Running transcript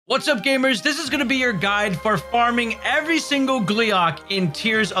What's up, gamers? This is going to be your guide for farming every single Gleeok in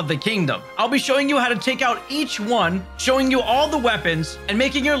Tears of the Kingdom. I'll be showing you how to take out each one, showing you all the weapons, and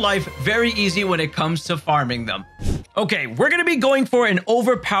making your life very easy when it comes to farming them. Okay, we're going to be going for an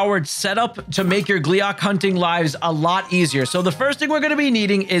overpowered setup to make your Gleeok hunting lives a lot easier. So the first thing we're going to be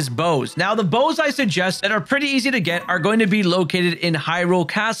needing is bows. Now, the bows I suggest that are pretty easy to get are going to be located in Hyrule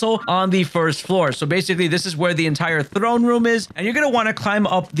Castle on the first floor. So basically, this is where the entire throne room is, and you're going to want to climb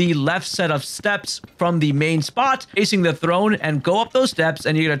up the left set of steps from the main spot facing the throne and go up those steps,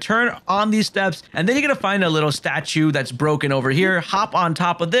 and you're going to turn on these steps, and then you're going to find a little statue that's broken over here. Hop on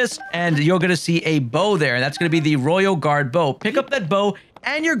top of this, and you're going to see a bow there, and that's going to be the Royal Guard bow. Pick up that bow,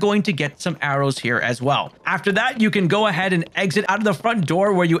 and you're going to get some arrows here as well. After that, you can go ahead and exit out of the front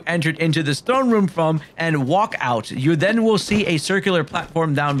door where you entered into this throne room from and walk out. You then will see a circular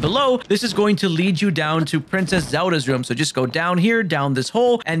platform down below. This is going to lead you down to Princess Zelda's room. So just go down here, down this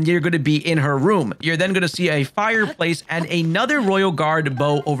hole, and you're going to be in her room. You're then going to see a fireplace and another Royal Guard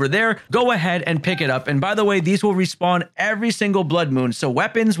bow over there. Go ahead and pick it up. And by the way, these will respawn every single blood moon. So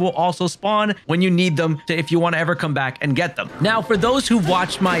weapons will also spawn when you need them if you want to ever come back and get them. Now, for those who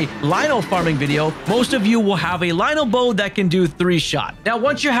watched my lynel farming video, most of you will have a lynel bow that can do 3-shot. Now,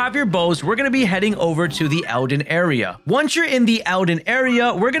 once you have your bows, we're going to be heading over to the Eldin area. Once you're in the Eldin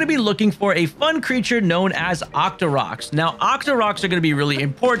area, we're going to be looking for a fun creature known as Octoroks. Now, Octoroks are going to be really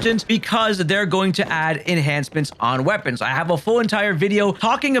important because they're going to add enhancements on weapons. I have a full entire video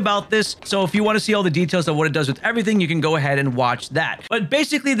talking about this, so if you want to see all the details of what it does with everything, you can go ahead and watch that. But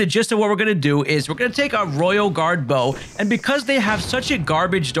basically, the gist of what we're going to do is we're going to take a Royal Guard bow, and because they have such a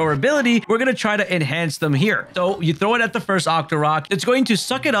garbage durability, we're going to try to enhance them here. So you throw it at the first Octorok. It's going to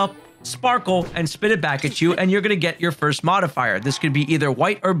suck it up, sparkle, and spit it back at you, and you're going to get your first modifier. This could be either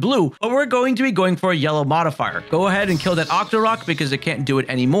white or blue, but we're going to be going for a yellow modifier. Go ahead and kill that Octorok because it can't do it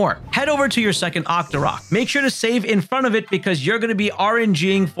anymore. Head over to your second Octorok. Make sure to save in front of it because you're going to be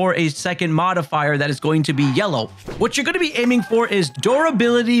RNGing for a second modifier that is going to be yellow. What you're going to be aiming for is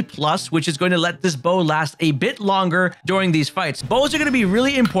durability plus, which is going to let this bow last a bit longer during these fights. Bows are going to be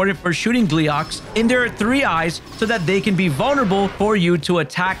really important for shooting Gleeoks in their 3 eyes so that they can be vulnerable for you to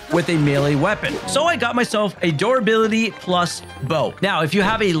attack with a melee weapon. So I got myself a durability plus bow. Now, if you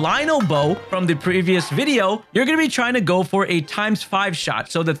have a lynel bow from the previous video, you're going to be trying to go for a ×5 shot.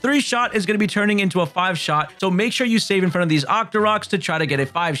 So the 3-shot is going to be turning into a 5-shot. So make sure you save in front of these Octoroks to try to get a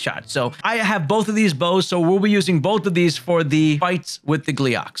 5-shot. So I have both of these bows, so we'll be using both of these for the fights with the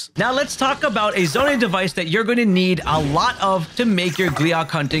Gleeoks. Now let's talk about a zoning device that you're going to need a lot of to make your Gleeok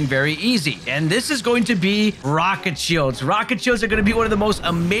hunting very easy. And this is going to be rocket shields. Rocket shields are going to be one of the most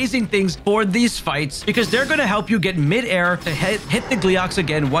amazing things for these fights because they're going to help you get mid-air to hit the Gleeoks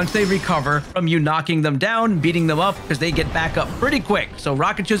again once they recover from you knocking them down, beating them up, because they get back up pretty quick. So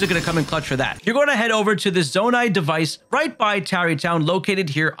rocket shields are going to come in clutch for that. You're going to head over to the Zonai device right by Tarrey Town, located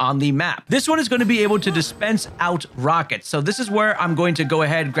here on the map. This one is going to be able to dispense out rockets. So this is where I'm going to go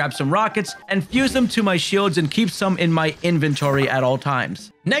ahead, grab some rockets, and fuse them to my shields and keep some in my inventory at all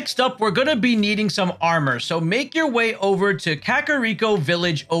times. Next up, we're going to be needing some armor, so make your way over to Kakariko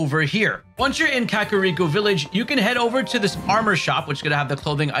Village over here. Once you're in Kakariko Village, you can head over to this armor shop, which is going to have the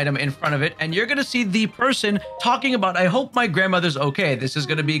clothing item in front of it, and you're going to see the person talking about, I hope my grandmother's okay. This is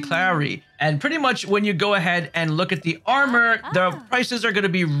going to be Tarrey. And pretty much when you go ahead and look at the armor, the prices are going to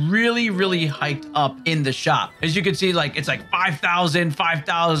be really, really hiked up in the shop. As you can see, it's like 5,000,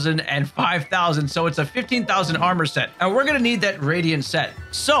 5,000, and 5,000. So it's a 15,000 armor set, and we're going to need that radiant set.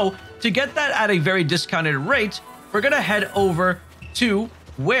 So to get that at a very discounted rate, we're going to head over to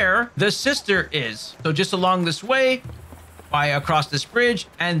where the sister is. So just along this way, across this bridge,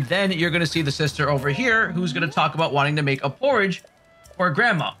 and then you're going to see the sister over here who's going to talk about wanting to make a porridge for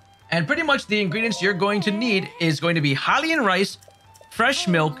grandma. And pretty much the ingredients you're going to need is going to be Hylian rice, fresh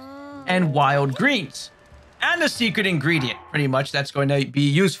milk, and wild greens. And a secret ingredient, pretty much, that's going to be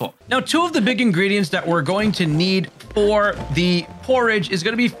useful. Now, 2 of the big ingredients that we're going to need for the porridge is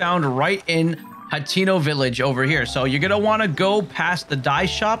going to be found right in Hateno Village over here. So you're going to want to go past the dye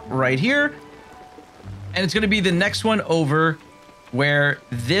shop right here. And it's going to be the next one over where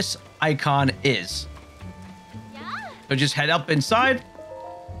this icon is. So just head up inside.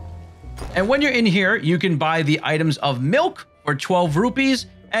 And when you're in here, you can buy the items of milk for 12 rupees,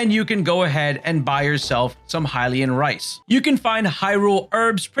 and you can go ahead and buy yourself some Hylian rice. You can find Hyrule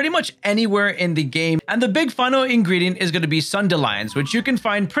herbs pretty much anywhere in the game, and the big final ingredient is going to be Sundelions, which you can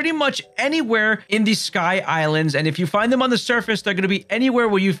find pretty much anywhere in the Sky Islands, and if you find them on the surface, they're going to be anywhere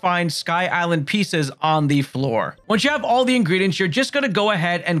where you find Sky Island pieces on the floor. Once you have all the ingredients, you're just going to go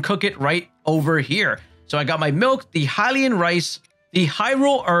ahead and cook it right over here. So I got my milk, the Hylian rice, the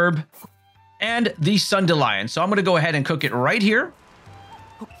Hyrule Herb, and the Sundelion. So I'm going to go ahead and cook it right here.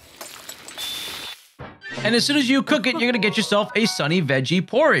 And as soon as you cook it, you're going to get yourself a sunny veggie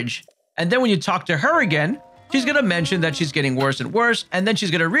porridge. And then when you talk to her again, she's going to mention that she's getting worse and worse. And then she's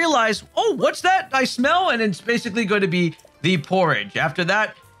going to realize, oh, what's that I smell? And it's basically going to be the porridge. After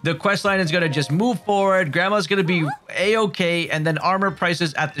that, the quest line is going to just move forward. Grandma's going to be A-okay. And then armor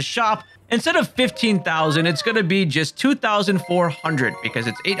prices at the shop, instead of 15,000, it's going to be just 2,400 because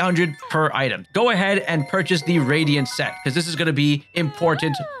it's 800 per item. Go ahead and purchase the Radiant set because this is going to be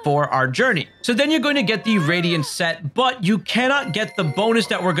important for our journey. So then you're going to get the Radiant set, but you cannot get the bonus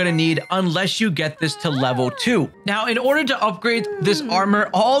that we're going to need unless you get this to level 2. Now, in order to upgrade this armor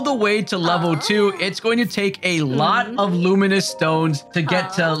all the way to level 2, it's going to take a lot of luminous stones to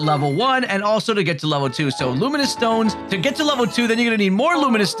get to level 1 and also to get to level 2. So luminous stones to get to level 2, then you're going to need more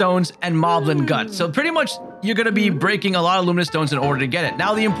luminous stones and Moblin Guts. So pretty much you're going to be breaking a lot of luminous stones in order to get it.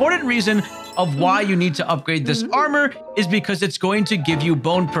 Now, the important reason of why you need to upgrade this armor is because it's going to give you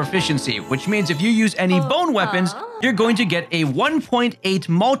bone proficiency, which means if you use any bone weapons, you're going to get a 1.8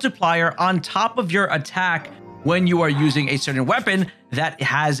 multiplier on top of your attack when you are using a certain weapon that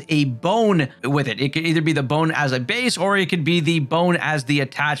has a bone with it. It could either be the bone as a base or it could be the bone as the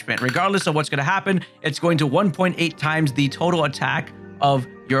attachment. Regardless of what's going to happen, it's going to 1.8 times the total attack of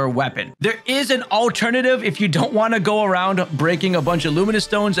your weapon. There is an alternative if you don't want to go around breaking a bunch of luminous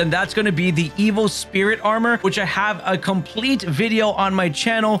stones, and that's going to be the evil spirit armor, which I have a complete video on my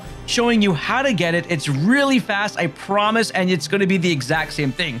channel showing you how to get it. It's really fast, I promise, and it's going to be the exact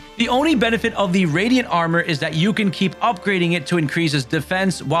same thing. The only benefit of the radiant armor is that you can keep upgrading it to increase its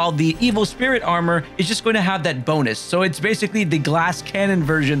defense, while the evil spirit armor is just going to have that bonus. So it's basically the glass cannon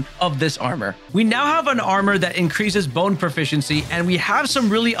version of this armor. We now have an armor that increases bone proficiency, and we have some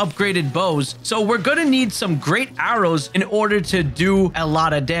really upgraded bows, so we're gonna need some great arrows in order to do a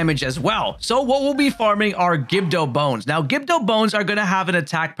lot of damage as well. So what we'll be farming are Gibdoe Bones. Now, Gibdoe Bones are gonna have an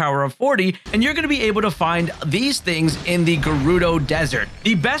attack power of 40, and you're gonna be able to find these things in the Gerudo Desert.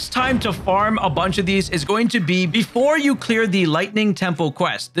 The best time to farm a bunch of these is going to be before you clear the Lightning Temple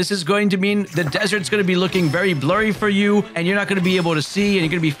quest. This is going to mean the desert's gonna be looking very blurry for you, and you're not gonna be able to see, and you're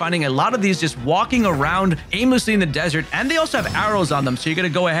gonna be finding a lot of these just walking around aimlessly in the desert, and they also have arrows on them, so you're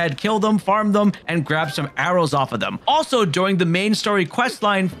gonna go ahead, kill them, farm them, and grab some arrows off of them. Also, during the main story quest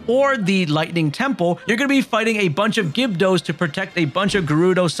line for the Lightning Temple, you're going to be fighting a bunch of Gibdoes to protect a bunch of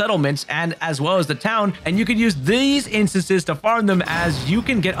Gerudo settlements and as well as the town, and you can use these instances to farm them, as you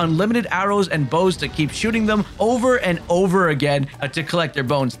can get unlimited arrows and bows to keep shooting them over and over again to collect their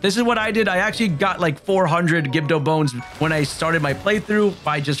bones. This is what I did. I actually got like 400 Gibdoe Bones when I started my playthrough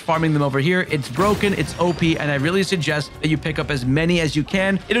by just farming them over here. It's broken, it's OP, and I really suggest that you pick up as many as you can.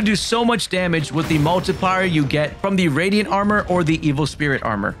 It'll do so much damage with the multiplier you get from the radiant armor or the evil spirit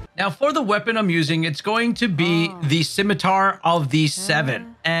armor. Now, for the weapon I'm using, it's going to be the Scimitar of the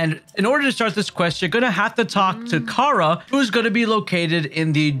Seven. And in order to start this quest, you're going to have to talk to Kara, who's going to be located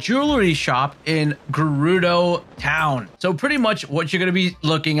in the jewelry shop in Gerudo Town. So pretty much what you're going to be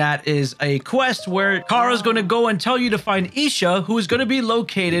looking at is a quest where Kara's going to go and tell you to find Isha, who is going to be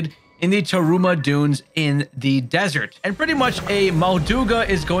located in the Taruma Dunes in the desert. And pretty much a Molduga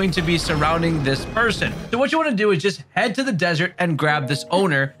is going to be surrounding this person. So what you want to do is just head to the desert and grab this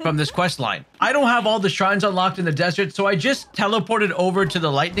owner from this quest line. I don't have all the shrines unlocked in the desert, so I just teleported over to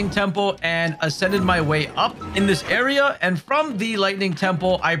the Lightning Temple and ascended my way up in this area. And from the Lightning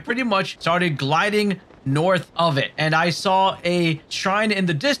Temple, I pretty much started gliding north of it, and I saw a shrine in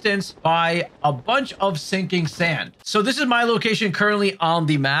the distance by a bunch of sinking sand. So this is my location currently on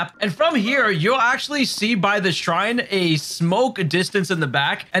the map, and from here you'll actually see by the shrine a smoke distance in the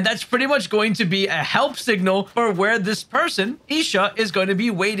back, and that's pretty much going to be a help signal for where this person, Isha, is going to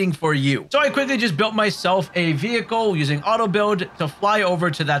be waiting for you. So I quickly just built myself a vehicle using auto build to fly over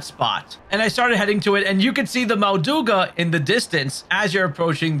to that spot, and I started heading to it, and you can see the Molduga in the distance as you're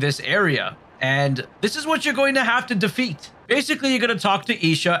approaching this area. And this is what you're going to have to defeat. Basically, you're going to talk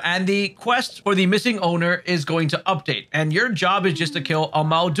to Isha, and the quest for the missing owner is going to update. And your job is just to kill a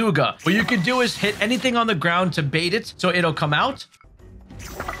Molduga. What you can do is hit anything on the ground to bait it, so it'll come out.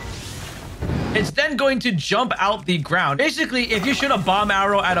 It's then going to jump out the ground. Basically, if you shoot a bomb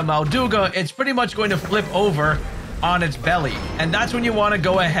arrow at a Molduga, it's pretty much going to flip over on its belly. And that's when you want to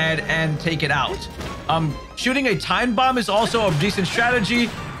go ahead and take it out. Shooting a time bomb is also a decent strategy.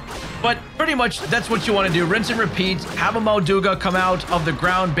 But pretty much that's what you want to do. Rinse and repeat. Have a Molduga come out of the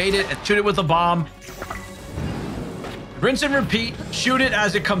ground, bait it, and shoot it with a bomb. Rinse and repeat. Shoot it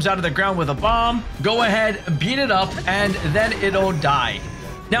as it comes out of the ground with a bomb. Go ahead, beat it up, and then it'll die.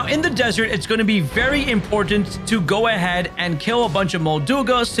 Now, in the desert, it's going to be very important to go ahead and kill a bunch of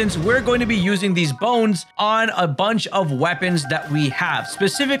Molduga, since we're going to be using these bones on a bunch of weapons that we have,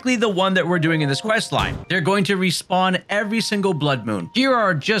 specifically the one that we're doing in this quest line. They're going to respawn every single blood moon. Here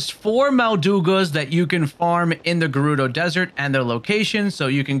are just 4 Moldugas that you can farm in the Gerudo Desert and their location, so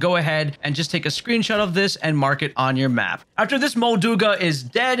you can go ahead and just take a screenshot of this and mark it on your map. After this Molduga is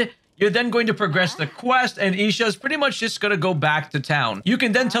dead, you're then going to progress the quest, and Isha is pretty much just going to go back to town. You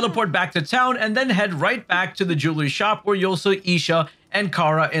can then teleport back to town and then head right back to the jewelry shop, where you'll see Isha and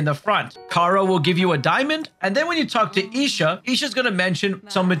Kara in the front. Kara will give you a diamond, and then when you talk to Isha, Isha's going to mention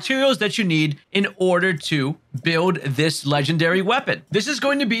some materials that you need in order to build this legendary weapon. This is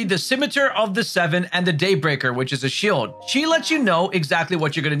going to be the Scimitar of the 7 and the Daybreaker, which is a shield. She lets you know exactly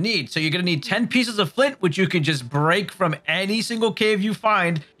what you're going to need. So you're going to need 10 pieces of flint, which you can just break from any single cave you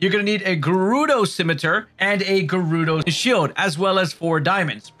find. You're going to need a Gerudo Scimitar and a Gerudo shield, as well as 4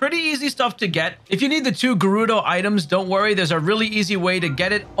 diamonds. Pretty easy stuff to get. If you need the 2 Gerudo items, don't worry, there's a really easy way to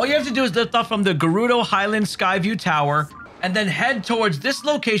get it. All you have to do is lift off from the Gerudo Highland Skyview Tower and then head towards this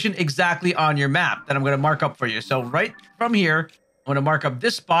location exactly on your map that I'm going to mark up for you. So right from here, I'm going to mark up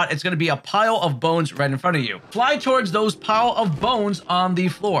this spot. It's going to be a pile of bones right in front of you. Fly towards those pile of bones on the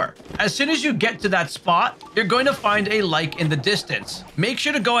floor. As soon as you get to that spot, you're going to find a like in the distance. Make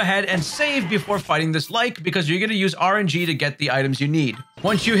sure to go ahead and save before fighting this like, because you're going to use RNG to get the items you need.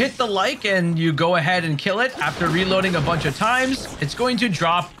 Once you hit the like and you go ahead and kill it, after reloading a bunch of times, it's going to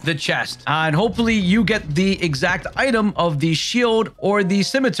drop the chest. And hopefully you get the exact item of the shield or the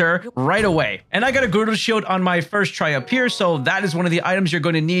scimitar right away. And I got a Gerudo shield on my first try up here, so that is one of the items you're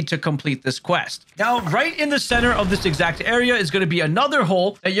going to need to complete this quest. Now, right in the center of this exact area is going to be another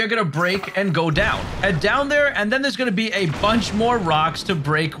hole that you're going to break and go down. Head down there, and then there's going to be a bunch more rocks to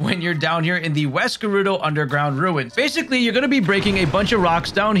break when you're down here in the West Gerudo Underground Ruins. Basically, you're going to be breaking a bunch of rocks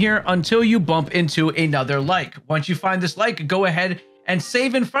down here until you bump into another like. Once you find this like, go ahead and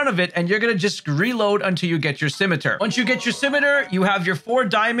save in front of it, and you're going to just reload until you get your scimitar. Once you get your scimitar, you have your 4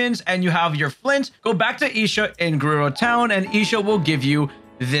 diamonds and you have your flint. Go back to Isha in Gerudo Town, and Isha will give you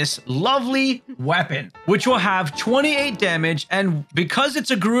this lovely weapon, which will have 28 damage, and because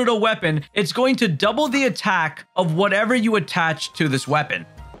it's a Gerudo weapon, it's going to double the attack of whatever you attach to this weapon.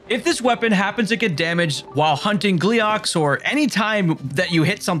 If this weapon happens to get damaged while hunting Gleeoks or any time that you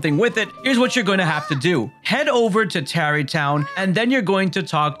hit something with it, here's what you're going to have to do. Head over to Tarrey Town, and then you're going to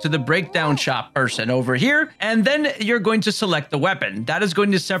talk to the breakdown shop person over here, and then you're going to select the weapon. That is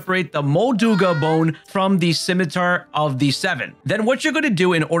going to separate the Molduga Bone from the Scimitar of the 7. Then what you're going to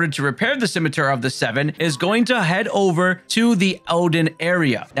do in order to repair the Scimitar of the 7 is going to head over to the Elden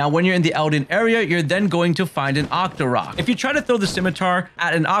area. Now, when you're in the Elden area, you're then going to find an Octorok. If you try to throw the Scimitar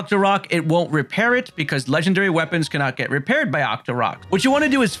at an Octorok, it won't repair it because legendary weapons cannot get repaired by Octorok. What you want to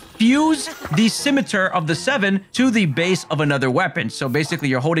do is fuse the Scimitar of the 7 to the base of another weapon. So basically,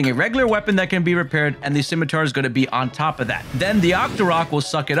 you're holding a regular weapon that can be repaired, and the Scimitar is going to be on top of that. Then the Octorok will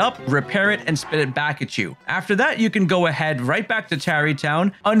suck it up, repair it, and spit it back at you. After that, you can go ahead right back to Tarrey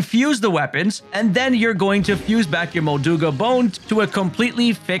Town, unfuse the weapons, and then you're going to fuse back your Molduga Bone to a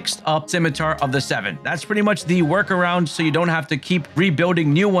completely fixed up Scimitar of the 7. That's pretty much the workaround, so you don't have to keep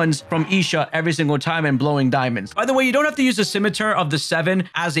rebuilding new ones from Isha every single time and blowing diamonds. By the way, you don't have to use the Scimitar of the 7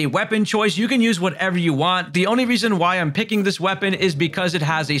 as a weapon choice. You can use whatever you want. The only reason why I'm picking this weapon is because it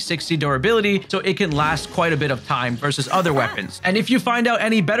has a 60 durability, so it can last quite a bit of time versus other weapons. And if you find out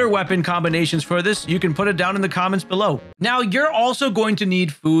any better weapon combinations for this, you can put it down in the comments below. Now, you're also going to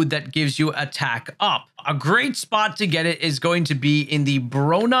need food that gives you attack up. A great spot to get it is going to be in the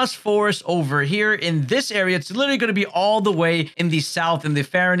Bronas Forest over here. In this area, it's literally going to be all the way in the south in the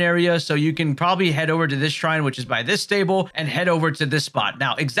Farron area. So you can probably head over to this shrine, which is by this stable, and head over to this spot.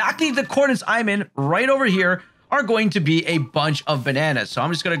 Now, exactly the coordinates I'm in right over here are going to be a bunch of bananas. So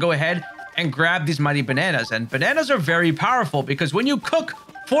I'm just going to go ahead and grab these mighty bananas. And bananas are very powerful because when you cook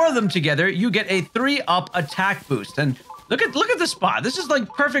 4 of them together, you get a 3-up attack boost. And look at this spot. This is like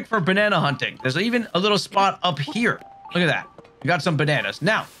perfect for banana hunting. There's even a little spot up here. Look at that. We got some bananas.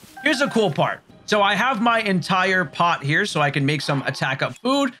 Now, here's the cool part. So I have my entire pot here so I can make some attack up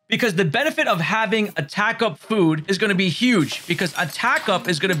food, because the benefit of having attack up food is going to be huge, because attack up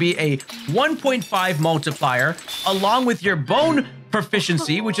is going to be a 1.5 multiplier along with your bone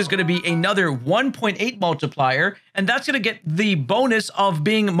proficiency, which is going to be another 1.8 multiplier. And that's going to get the bonus of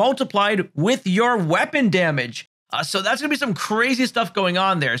being multiplied with your weapon damage. So that's going to be some crazy stuff going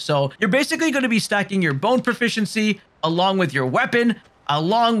on there. So you're basically going to be stacking your bone proficiency along with your weapon.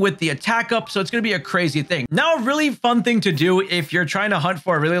 along with the attack up. So it's going to be a crazy thing. Now, a really fun thing to do if you're trying to hunt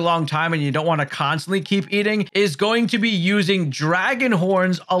for a really long time and you don't want to constantly keep eating is going to be using dragon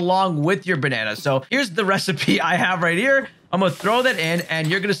horns along with your banana. So here's the recipe I have right here. I'm going to throw that in and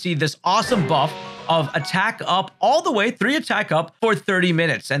you're going to see this awesome buff of attack up all the way, 3 attack up for 30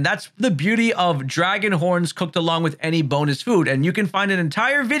 minutes. And that's the beauty of dragon horns cooked along with any bonus food. And you can find an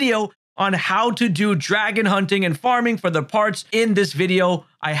entire video on how to do dragon hunting and farming for the parts in this video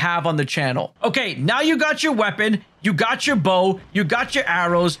I have on the channel. Okay, now you got your weapon, you got your bow, you got your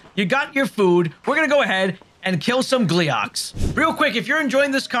arrows, you got your food. We're going to go ahead and kill some Gleeoks. Real quick, if you're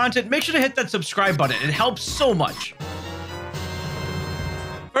enjoying this content, make sure to hit that subscribe button. It helps so much.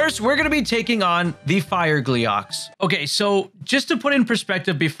 First, we're going to be taking on the fire Gleeoks. Okay, so just to put in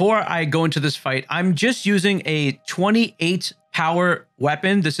perspective before I go into this fight, I'm just using a 28 power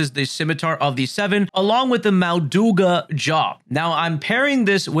weapon. This is the Scimitar of the 7, along with the Molduga jaw. Now, I'm pairing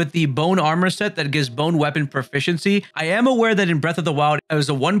this with the bone armor set that gives bone weapon proficiency. I am aware that in Breath of the Wild, it was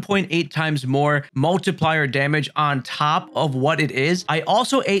a 1.8 times more multiplier damage on top of what it is. I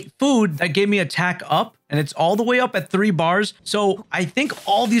also ate food that gave me attack up, and it's all the way up at 3 bars. So I think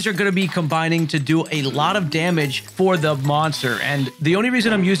all these are going to be combining to do a lot of damage for the monster. And the only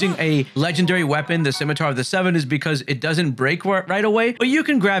reason I'm using a legendary weapon, the Scimitar of the 7, is because it doesn't break right away, but you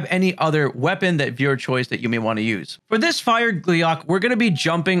can grab any other weapon that of your choice that you may want to use. For this fire Gleeok, we're going to be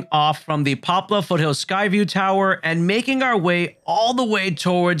jumping off from the Poplar Foothill Skyview Tower and making our way all the way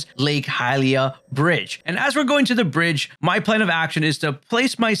towards Lake Hylia Bridge. And as we're going to the bridge, my plan of action is to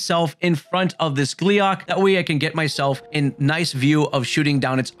place myself in front of this Gleeok. That way I can get myself in nice view of shooting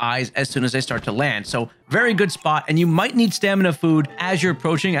down its eyes as soon as I start to land. So very good spot, and you might need stamina food as you're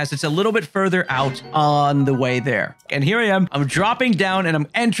approaching, as it's a little bit further out on the way there. And here I am, I'm dropping down and I'm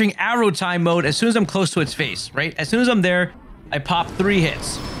entering arrow time mode as soon as I'm close to its face, right? As soon as I'm there, I pop 3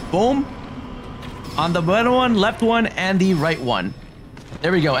 hits. Boom. On the middle one, left one, and the right one.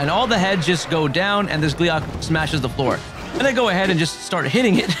 There we go. And all the heads just go down and this Gleeok smashes the floor. And I go ahead and just start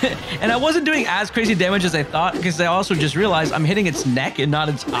hitting it. And I wasn't doing as crazy damage as I thought, because I also just realized I'm hitting its neck and not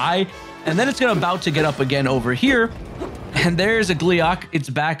its eye. And then it's about to get up again over here. And there's a Gleeok. It's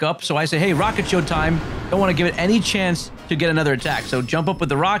back up. So I say, hey, rocket show time. Don't want to give it any chance to get another attack. So jump up with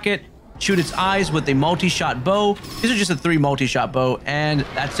the rocket, shoot its eyes with a multi-shot bow. These are just a 3 multi-shot bow, and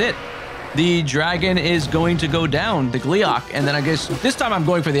that's it. The dragon is going to go down, the Gleeok, and then I guess this time I'm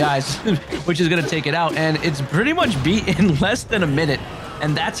going for the eyes, which is going to take it out, and it's pretty much beat in less than a minute.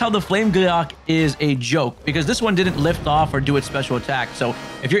 And that's how the Flame Gleeok is a joke, because this one didn't lift off or do its special attack. So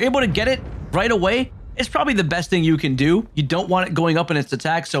if you're able to get it right away, it's probably the best thing you can do. You don't want it going up in its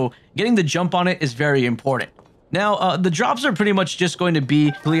attack, so getting the jump on it is very important. Now, the drops are pretty much just going to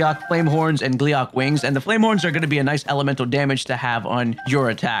be Gleeok Flame Horns and Gleeok Wings, and the Flame Horns are going to be a nice elemental damage to have on your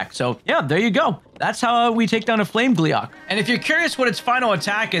attack. So, yeah, there you go. That's how we take down a Flame Gleeok. And if you're curious what its final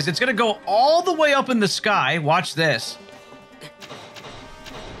attack is, it's going to go all the way up in the sky. Watch this.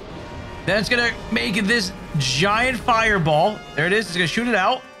 Then it's going to make this giant fireball. There it is. It's going to shoot it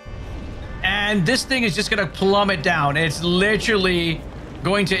out. And this thing is just going to plummet down. It's literally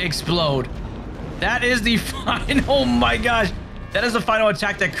going to explode. That is the final, oh my gosh. That is the final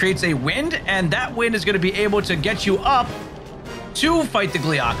attack that creates a wind, and that wind is going to be able to get you up to fight the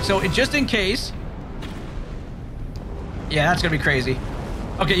Gleeok. So just in case. Yeah, that's going to be crazy.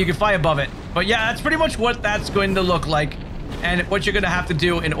 Okay, you can fly above it. But yeah, that's pretty much what that's going to look like and what you're going to have to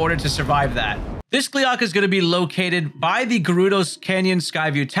do in order to survive that. This Gleeok is going to be located by the Gerudos Canyon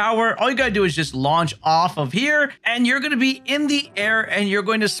Skyview Tower. All you got to do is just launch off of here, and you're going to be in the air, and you're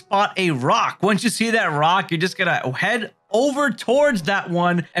going to spot a rock. Once you see that rock, you're just going to head over towards that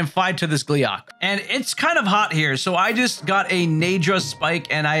one and fly to this Gleeok. And it's kind of hot here, so I just got a Nadra spike,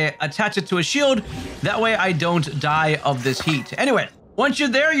 and I attach it to a shield. That way I don't die of this heat. Anyway, once you're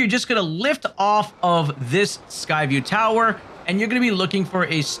there, you're just going to lift off of this Skyview Tower, and you're going to be looking for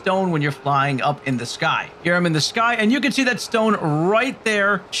a stone when you're flying up in the sky. Here I'm in the sky, and you can see that stone right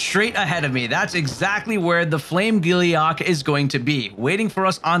there straight ahead of me. That's exactly where the Flame Gleeok is going to be, waiting for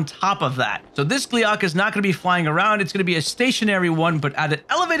us on top of that. So this Gleeok is not going to be flying around. It's going to be a stationary one, but at an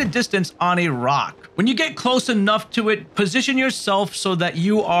elevated distance on a rock. When you get close enough to it, position yourself so that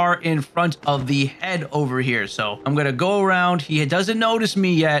you are in front of the head over here. So I'm going to go around. He doesn't notice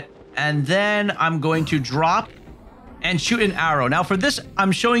me yet. And then I'm going to drop and shoot an arrow. Now for this,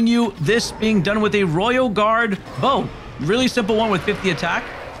 I'm showing you this being done with a Royal Guard bow. Really simple one with 50 attack.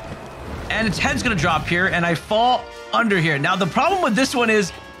 And its head's gonna drop here, and I fall under here. Now the problem with this one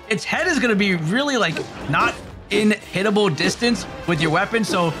is its head is gonna be really like not in hittable distance with your weapon.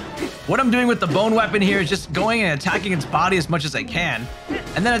 So what I'm doing with the bone weapon here is just going and attacking its body as much as I can.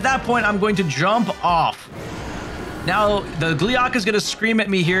 And then at that point, I'm going to jump off. Now, the Gleeok is going to scream at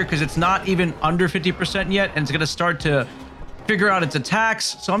me here because it's not even under 50% yet, and it's going to start to figure out its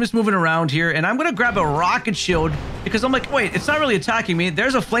attacks. So I'm just moving around here, and I'm going to grab a rocket shield because I'm like, wait, it's not really attacking me.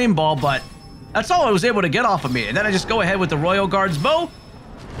 There's a flame ball, but that's all I was able to get off of me. And then I just go ahead with the Royal Guard's bow,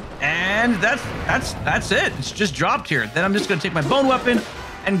 and that's it. It's just dropped here. Then I'm just going to take my bone weapon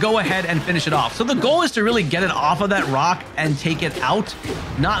and go ahead and finish it off. So the goal is to really get it off of that rock and take it out,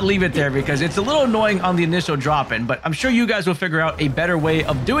 not leave it there, because it's a little annoying on the initial drop-in, but I'm sure you guys will figure out a better way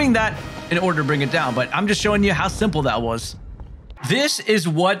of doing that in order to bring it down. But I'm just showing you how simple that was. This is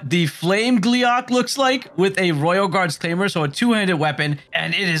what the Flame Gleeok looks like with a Royal Guard's Claimer, so a two-handed weapon,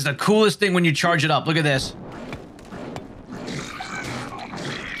 and it is the coolest thing when you charge it up. Look at this.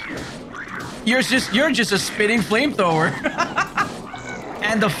 You're just a spinning flamethrower.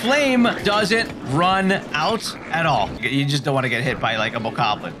 And the flame doesn't run out at all. You just don't want to get hit by like a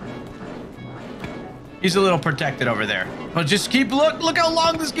bokoblin. He's a little protected over there. But just keep look how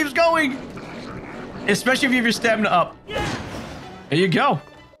long this keeps going. Especially if you have your stamina up. There you go.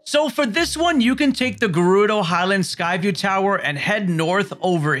 So for this one, you can take the Gerudo Highland Skyview Tower and head north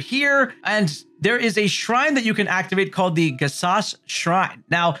over here. And there is a shrine that you can activate called the Gasas Shrine.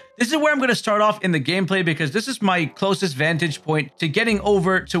 Now, this is where I'm going to start off in the gameplay because this is my closest vantage point to getting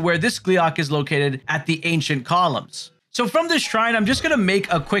over to where this Gleeok is located at the Ancient Columns. So from this shrine, I'm just going to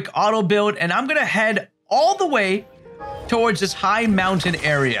make a quick auto build and I'm going to head all the way towards this high mountain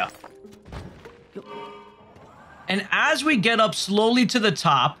area. And as we get up slowly to the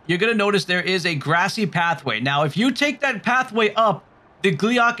top, you're going to notice there is a grassy pathway. Now, if you take that pathway up, the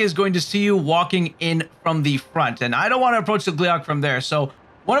Gleeok is going to see you walking in from the front. And I don't want to approach the Gleeok from there. So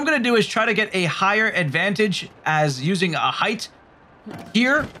what I'm going to do is try to get a higher advantage as using a height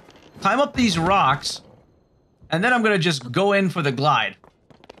here, climb up these rocks, and then I'm going to just go in for the glide.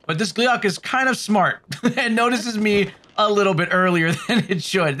 But this Gleeok is kind of smart and notices me a little bit earlier than it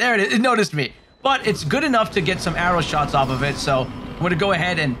should. There it is. It noticed me. But it's good enough to get some arrow shots off of it. So I'm going to go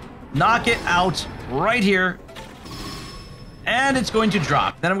ahead and knock it out right here. And it's going to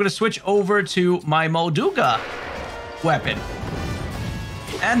drop. Then I'm going to switch over to my Molduga weapon.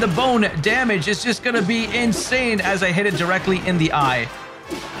 And the bone damage is just going to be insane as I hit it directly in the eye.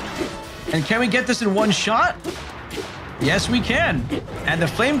 And can we get this in one shot? Yes, we can. And the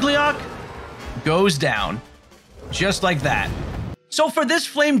Flame Gleeok goes down. Just like that. So for this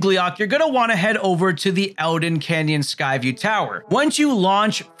Flame Gleeok, you're going to want to head over to the Eldin Canyon Skyview Tower. Once you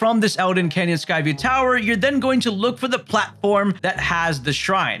launch from this Eldin Canyon Skyview Tower, you're then going to look for the platform that has the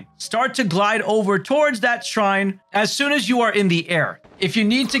shrine. Start to glide over towards that shrine as soon as you are in the air. If you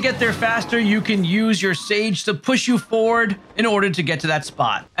need to get there faster, you can use your sage to push you forward in order to get to that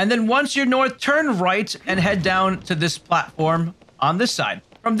spot. And then once you're north, turn right and head down to this platform on this side.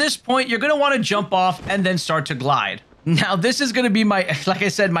 From this point, you're going to want to jump off and then start to glide. Now, this is going to be my, like I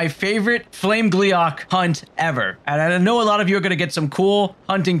said, my favorite Flame Gleeok hunt ever. And I know a lot of you are going to get some cool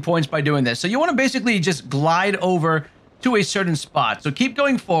hunting points by doing this. So you want to basically just glide over to a certain spot. So keep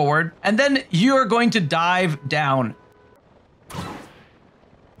going forward, and then you're going to dive down.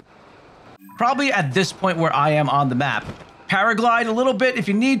 Probably at this point where I am on the map. Paraglide a little bit if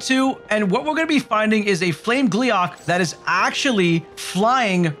you need to, and what we're going to be finding is a Flame Gleeok that is actually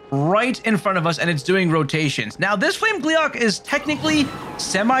flying right in front of us, and it's doing rotations. Now, this Flame Gleeok is technically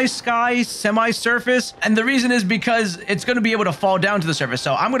semi-sky, semi-surface, and the reason is because it's going to be able to fall down to the surface.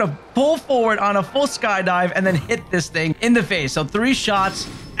 So I'm going to pull forward on a full skydive and then hit this thing in the face. So 3 shots,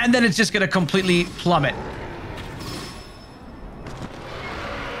 and then it's just going to completely plummet.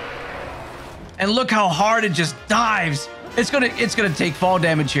 And look how hard it just dives. It's gonna take fall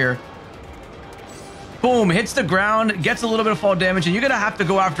damage here. Boom, hits the ground, gets a little bit of fall damage, and you're gonna have to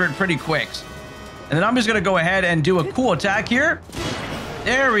go after it pretty quick. And then I'm just gonna go ahead and do a cool attack here.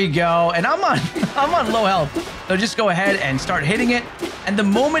 There we go. And I'm on low health. So just go ahead and start hitting it. And the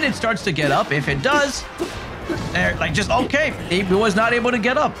moment it starts to get up, if it does, there, like just okay, it was not able to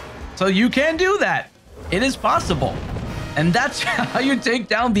get up. So you can do that. It is possible. And that's how you take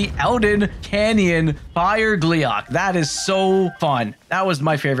down the Eldin Canyon Fire Gleeok. That is so fun. That was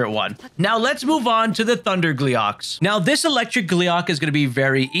my favorite one. Now let's move on to the Thunder Gleeoks. Now this electric Gleeok is going to be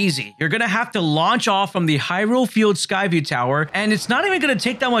very easy. You're going to have to launch off from the Hyrule Field Skyview Tower, and it's not even going to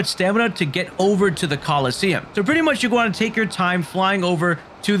take that much stamina to get over to the Coliseum. So pretty much you're going to take your time flying over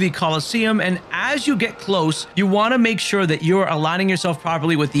to the Coliseum, and as you get close, you want to make sure that you're aligning yourself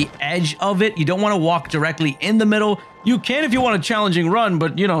properly with the edge of it. You don't want to walk directly in the middle. You can if you want a challenging run,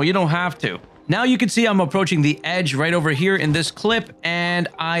 but you know, you don't have to. Now you can see I'm approaching the edge right over here in this clip, and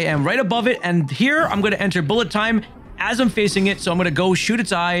I am right above it. And here I'm going to enter bullet time as I'm facing it. So I'm going to go shoot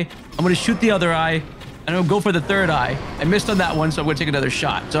its eye. I'm going to shoot the other eye, and I'm going to go for the third eye. I missed on that one, so I'm going to take another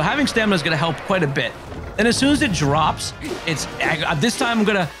shot. So having stamina is going to help quite a bit. And as soon as it drops, this time I'm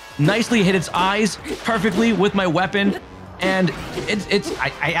going to nicely hit its eyes perfectly with my weapon. And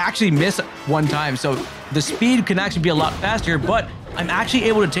I actually miss one time, so the speed can actually be a lot faster, but I'm actually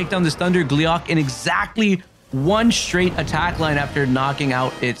able to take down this Thunder Gleeok in exactly one straight attack line after knocking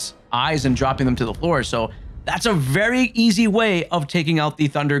out its eyes and dropping them to the floor. So that's a very easy way of taking out the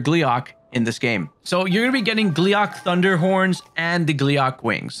Thunder Gleeok in this game. So you're going to be getting Gleeok Thunder Horns and the Gleeok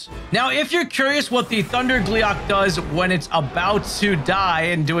Wings. Now, if you're curious what the Thunder Gleeok does when it's about to die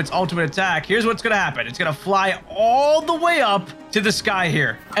and do its ultimate attack, here's what's going to happen. It's going to fly all the way up to the sky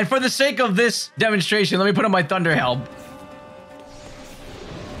here. And for the sake of this demonstration, let me put on my Thunder Helm.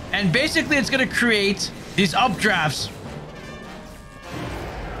 And basically, it's going to create these updrafts.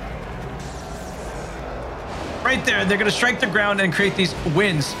 Right there, they're going to strike the ground and create these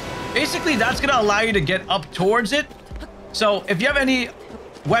winds. Basically, that's going to allow you to get up towards it. So if you have any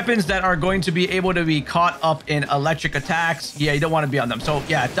weapons that are going to be able to be caught up in electric attacks, yeah, you don't want to be on them. So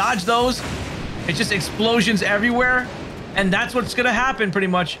yeah, dodge those. It's just explosions everywhere. And that's what's going to happen pretty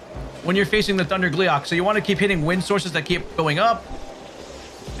much when you're facing the Thunder Gleeok. So you want to keep hitting wind sources that keep going up.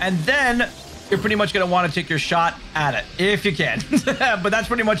 And then you're pretty much going to want to take your shot at it if you can. But that's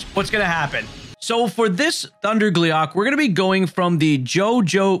pretty much what's going to happen. So for this Thunder Gleeok, we're going to be going from the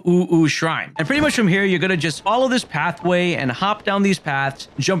Jojo Shrine. And pretty much from here, you're going to just follow this pathway and hop down these paths,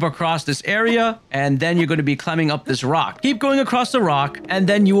 jump across this area, and then you're going to be climbing up this rock. Keep going across the rock, and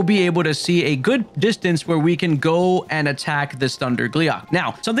then you will be able to see a good distance where we can go and attack this Thunder Gleeok.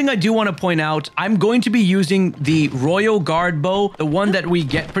 Now, something I do want to point out, I'm going to be using the Royal Guard bow, the one that we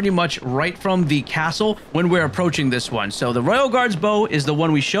get pretty much right from the castle when we're approaching this one. So the Royal Guard's bow is the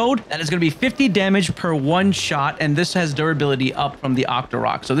one we showed. That is going to be 50 damage per one shot, and this has durability up from the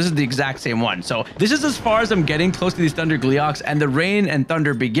Octorok. So this is the exact same one. So this is as far as I'm getting close to these Thunder Gleeoks, and the rain and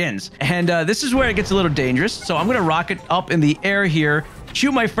thunder begins. And this is where it gets a little dangerous. So I'm going to rocket up in the air here,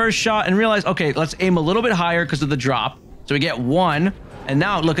 shoot my first shot, and realize, okay, let's aim a little bit higher because of the drop. So we get one. And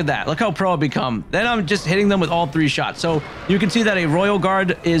now look at that. Look how pro I've become. Then I'm just hitting them with all three shots. So you can see that a Royal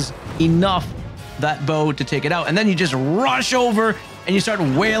Guard is enough, that bow, to take it out. And then you just rush over and you start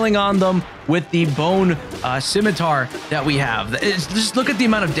wailing on them with the bone scimitar that we have. Just look at the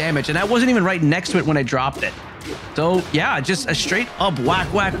amount of damage, and I wasn't even right next to it when I dropped it. So yeah, just a straight up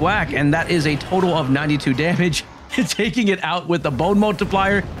whack, whack, whack, and that is a total of 92 damage, taking it out with the bone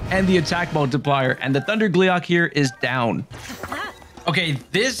multiplier and the attack multiplier, and the Thunder Gleeok here is down. Okay,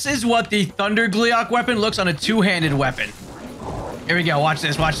 this is what the Thunder Gleeok weapon looks on a two-handed weapon. Here we go, watch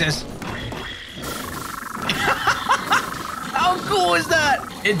this, watch this. How cool is that?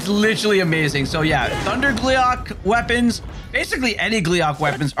 It's literally amazing. So yeah, Thunder Gleeok weapons, basically any Gleeok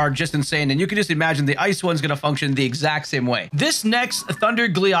weapons are just insane. And you can just imagine the ice one's going to function the exact same way. This next Thunder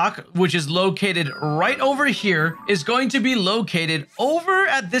Gleeok, which is located right over here, is going to be located over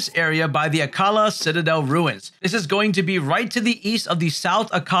at this area by the Akala Citadel ruins. This is going to be right to the east of the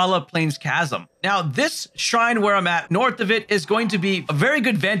South Akala Plains Chasm. Now, this shrine where I'm at, north of it, is going to be a very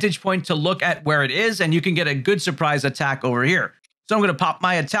good vantage point to look at where it is, and you can get a good surprise attack over here. So I'm going to pop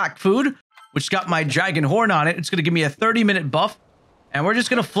my attack food, which got my dragon horn on it. It's going to give me a 30-minute buff, and we're just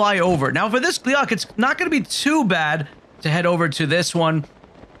going to fly over. Now, for this Gleeok, it's not going to be too bad to head over to this one,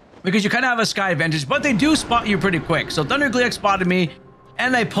 because you kind of have a sky advantage, but they do spot you pretty quick. So Thunder Gleeok spotted me,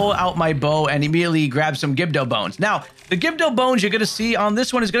 and I pull out my bow and immediately grab some Gibdoe Bones. Now, the Gibdoe Bones you're going to see on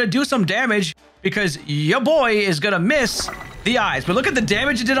this one is going to do some damage, because your boy is going to miss the eyes. But look at the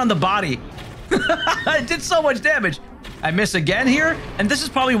damage it did on the body. It did so much damage. I miss again here, and this is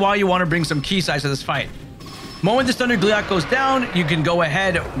probably why you want to bring some key size to this fight. The moment this Thunder Gleeok goes down, you can go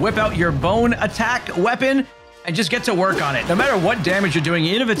ahead, whip out your bone attack weapon, and just get to work on it. No matter what damage you're doing,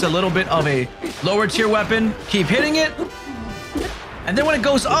 even if it's a little bit of a lower tier weapon, keep hitting it. And then when it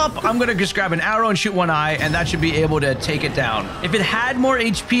goes up, I'm going to just grab an arrow and shoot one eye, and that should be able to take it down. If it had more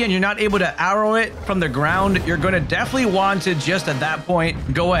HP and you're not able to arrow it from the ground, you're going to definitely want to just at that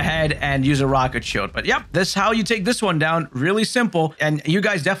point go ahead and use a rocket shield. But yep, this is how you take this one down. Really simple. And you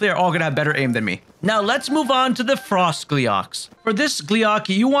guys definitely are all going to have better aim than me. Now let's move on to the Frost Gleeoks. For this Gleeok,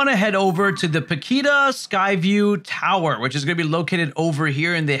 you want to head over to the Paquita Skyview Tower, which is going to be located over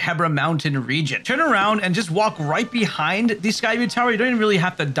here in the Hebra Mountain region. Turn around and just walk right behind the Skyview Tower. You don't even really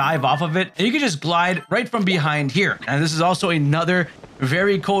have to dive off of it, and you can just glide right from behind here. And this is also another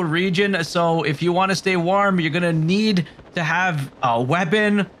very cold region. So if you want to stay warm, you're going to need to have a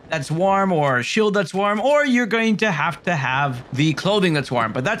weapon that's warm or a shield that's warm, or you're going to have the clothing that's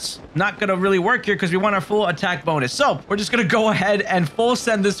warm. But that's not going to really work here because we want our full attack bonus. So we're just going to go ahead and full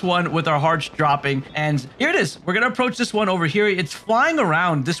send this one with our hearts dropping. And here it is. We're going to approach this one over here. It's flying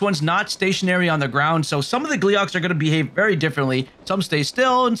around. This one's not stationary on the ground. So some of the Gleeoks are going to behave very differently. Some stay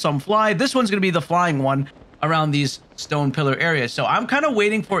still and some fly. This one's going to be the flying one around these stone pillar areas. So I'm kind of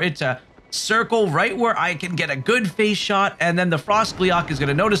waiting for it to circle right where I can get a good face shot, and then the frost Gleeok is going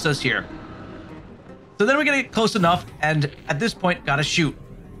to notice us here. So then we're going to get close enough, and at this point, gotta shoot.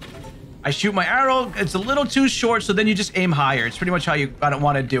 I shoot my arrow. It's a little too short, so then you just aim higher. It's pretty much how you gotta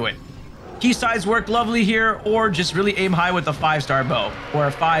want to do it. Key sides work lovely here, or just really aim high with a 5-star bow or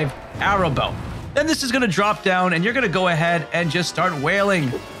a 5-arrow bow. Then this is going to drop down, and you're going to go ahead and just start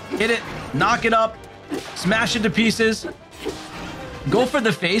wailing. Hit it, knock it up, smash it to pieces. Go for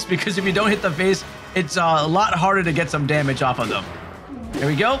the face, because if you don't hit the face, it's a lot harder to get some damage off of them. There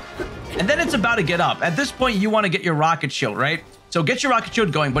we go. And then it's about to get up. At this point, you want to get your rocket shield, right? So get your rocket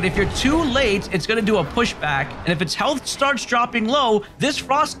shield going. But if you're too late, it's going to do a pushback. And if its health starts dropping low, this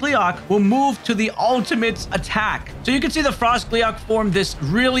Frost Gleeok will move to the ultimate attack. So you can see the Frost Gleeok form this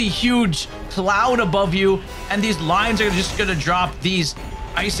really huge cloud above you. And these lines are just going to drop these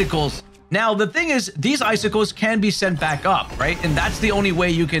icicles. Now, the thing is, these icicles can be sent back up, right? And that's the only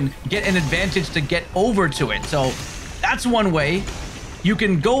way you can get an advantage to get over to it. So that's one way. You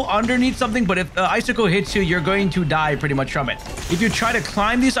can go underneath something, but if the icicle hits you, you're going to die pretty much from it. If you try to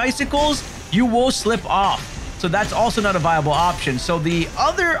climb these icicles, you will slip off. So that's also not a viable option. So the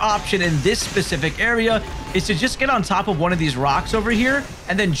other option in this specific area is to just get on top of one of these rocks over here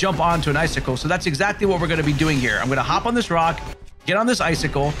and then jump onto an icicle. So that's exactly what we're going to be doing here. I'm going to hop on this rock, get on this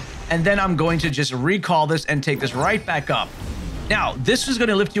icicle, and then I'm going to just recall this and take this right back up. Now, this is going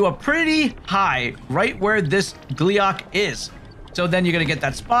to lift you up pretty high, right where this Gleeok is. So then you're going to get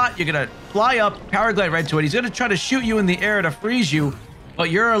that spot. You're going to fly up, paraglide right to it. He's going to try to shoot you in the air to freeze you, but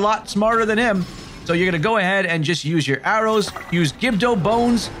you're a lot smarter than him. So you're going to go ahead and just use your arrows, use Gibdoe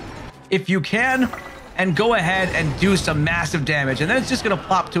Bones if you can, and go ahead and do some massive damage. And then it's just going to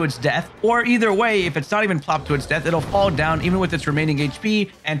plop to its death. Or either way, if it's not even plop to its death, it'll fall down even with its remaining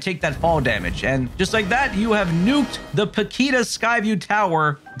HP and take that fall damage. And just like that, you have nuked the Paquita Skyview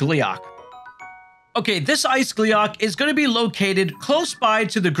Tower Gleeok. Okay, this Ice Gleeok is going to be located close by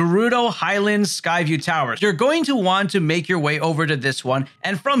to the Gerudo Highlands Skyview Towers. You're going to want to make your way over to this one.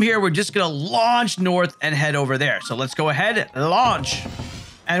 And from here, we're just going to launch north and head over there. So let's go ahead, launch.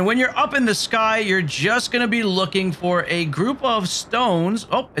 And when you're up in the sky, you're just going to be looking for a group of stones.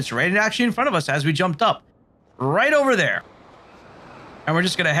 Oh, it's right actually in front of us as we jumped up. Right over there. And we're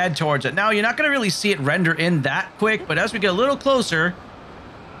just going to head towards it. Now, you're not going to really see it render in that quick, but as we get a little closer,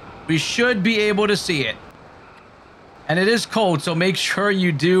 we should be able to see it. And it is cold, so make sure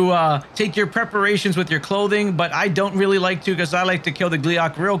you do take your preparations with your clothing, but I don't really like to because I like to kill the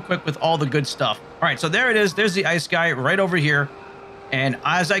Gleeok real quick with all the good stuff. All right, so there it is. There's the ice guy right over here. And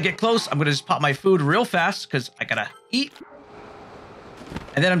as I get close, I'm going to just pop my food real fast because I got to eat.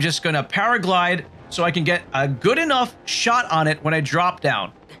 And then I'm just going to paraglide so I can get a good enough shot on it when I drop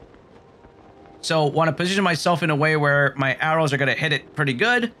down. So want to position myself in a way where my arrows are going to hit it pretty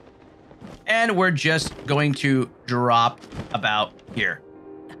good. And we're just going to drop about here.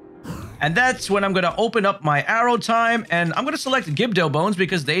 And that's when I'm going to open up my arrow time. And I'm going to select Gibdoe Bones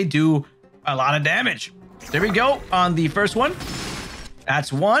because they do a lot of damage. There we go on the first one.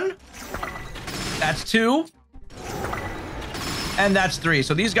 That's 1. That's 2. And that's 3.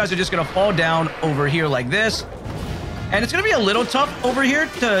 So these guys are just going to fall down over here like this. And it's going to be a little tough over here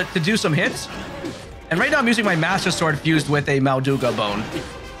to do some hits. And right now I'm using my Master Sword fused with a Molduga Bone.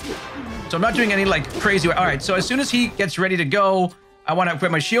 So I'm not doing any like crazy. All right, so as soon as he gets ready to go, I want to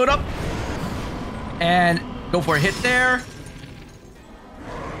put my shield up and go for a hit there.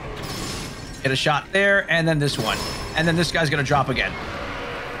 Get a shot there, and then this one. And then this guy's going to drop again.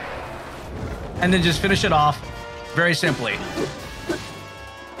 And then just finish it off very simply.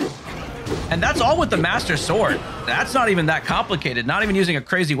 And that's all with the Master Sword. That's not even that complicated. Not even using a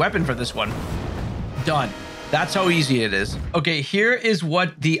crazy weapon for this one. Done. That's how easy it is. Okay, here is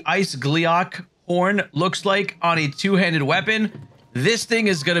what the Ice Gleeok horn looks like on a two-handed weapon. This thing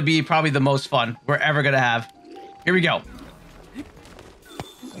is going to be probably the most fun we're ever going to have. Here we go.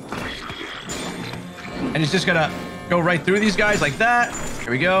 And it's just going to go right through these guys like that.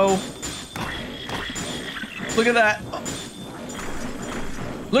 Here we go. Look at that.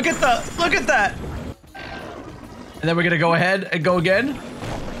 Look at that. And then we're going to go ahead and go again.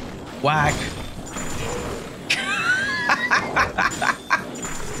 Whack.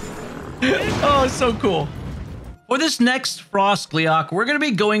 Oh, it's so cool. For this next Frost Gleeok, we're going to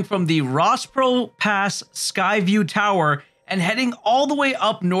be going from the Rospro Pass Skyview Tower and heading all the way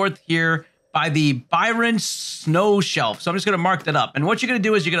up north here by the Byron Snow Shelf. So I'm just going to mark that up. And what you're going to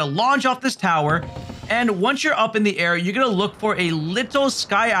do is you're going to launch off this tower. And once you're up in the air, you're going to look for a little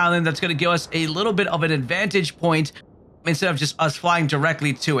sky island that's going to give us a little bit of an advantage point instead of just us flying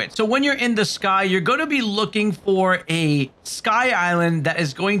directly to it. So when you're in the sky, you're going to be looking for a sky island that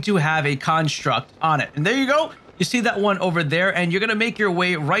is going to have a construct on it. And there you go. You see that one over there, and you're going to make your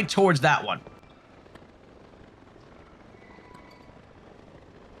way right towards that one.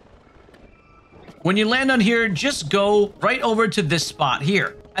 When you land on here, just go right over to this spot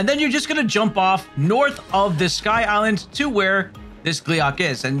here. And then you're just going to jump off north of the sky island to where this Gleeok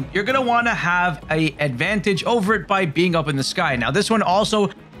is. And you're going to want to have an advantage over it by being up in the sky. Now, this one also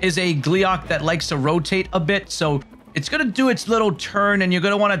is a Gleeok that likes to rotate a bit. So it's going to do its little turn, and you're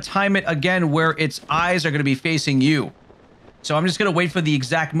going to want to time it again where its eyes are going to be facing you. So I'm just going to wait for the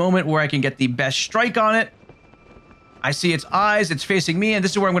exact moment where I can get the best strike on it. I see its eyes. It's facing me, and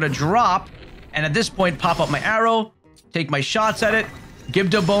this is where I'm going to drop. And at this point, pop up my arrow, take my shots at it,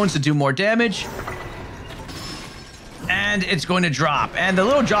 Gibdoe Bones to do more damage. And it's going to drop. And the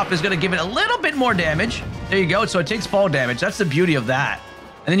little drop is going to give it a little bit more damage. There you go. So it takes fall damage. That's the beauty of that.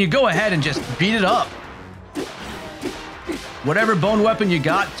 And then you go ahead and just beat it up. Whatever bone weapon you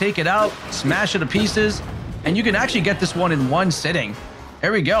got, take it out, smash it to pieces. And you can actually get this one in one sitting.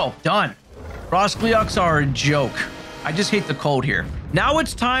 There we go. Done. Frost Gleeoks are a joke. I just hate the cold here. Now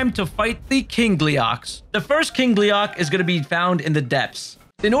it's time to fight the King Gleeoks. The first King Gleeok is going to be found in the depths.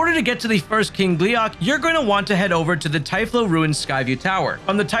 In order to get to the first King Gleeok, you're going to want to head over to the Typhlo Ruins Skyview Tower.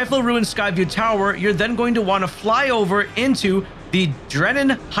 From the Typhlo Ruins Skyview Tower, you're then going to want to fly over into the Drennan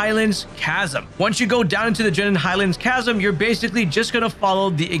Highlands Chasm. Once you go down into the Drennan Highlands Chasm, you're basically just going to follow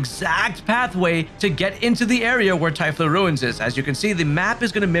the exact pathway to get into the area where Typhlo Ruins is. As you can see, the map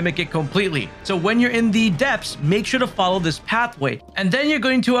is going to mimic it completely. So when you're in the depths, make sure to follow this pathway. And then you're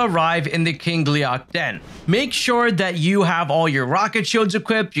going to arrive in the King Gleeok Den. Make sure that you have all your rocket shields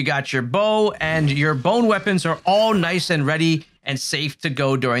equipped, you got your bow, and your bone weapons are all nice and ready and safe to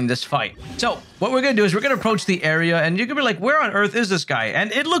go during this fight. So what we're going to do is we're going to approach the area, and you're going to be like, where on earth is this guy?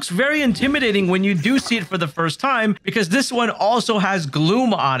 And it looks very intimidating when you do see it for the first time, because this one also has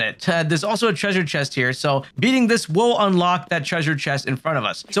gloom on it. There's also a treasure chest here. So beating this will unlock that treasure chest in front of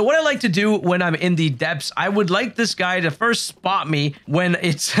us. So what I like to do when I'm in the depths, I would like this guy to first spot me when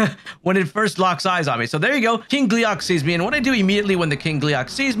it's when it first locks eyes on me. So there you go. King Gleeok sees me. And what I do immediately when the King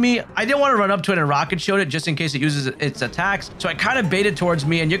Gleeok sees me, I didn't want to run up to it and rocket shield it just in case it uses its attacks. So I kind of bait it towards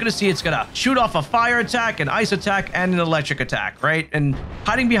me, and you're going to see it's going to shoot off a fire attack, an ice attack, and an electric attack, right? And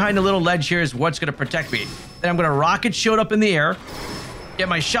hiding behind a little ledge here is what's going to protect me. Then I'm going to rocket shield up in the air, get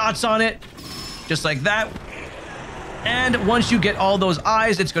my shots on it, just like that. And once you get all those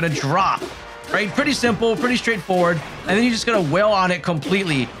eyes, it's going to drop, right? Pretty simple, pretty straightforward. And then you're just going to wail on it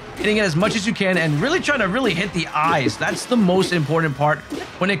completely, hitting it as much as you can and really trying to really hit the eyes. That's the most important part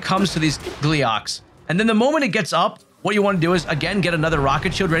when it comes to these Gleeoks. And then the moment it gets up, what you want to do is, again, get another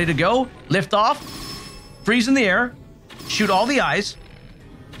rocket shield ready to go, lift off, freeze in the air, shoot all the eyes,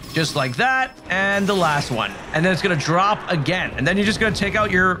 just like that, and the last one. And then it's going to drop again. And then you're just going to take out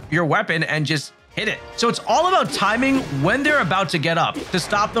your weapon and just hit it. So it's all about timing when they're about to get up to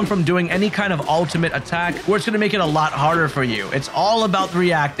stop them from doing any kind of ultimate attack, where it's going to make it a lot harder for you. It's all about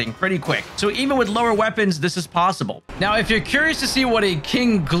reacting pretty quick. So even with lower weapons, this is possible. Now, if you're curious to see what a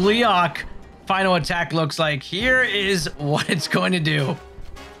King Gleeok final attack looks like, here is what it's going to do.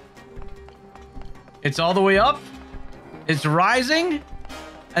 It's all the way up, it's rising, and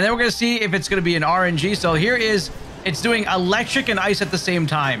then we're going to see if it's going to be an RNG. So here is, it's doing electric and ice at the same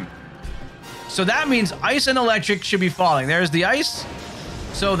time. So that means ice and electric should be falling. There's the ice.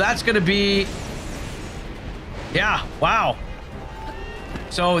 So that's going to be, yeah, wow.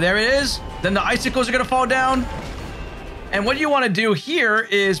 So there it is. Then the icicles are going to fall down. And what you want to do here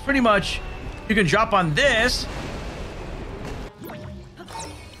is pretty much, you can drop on this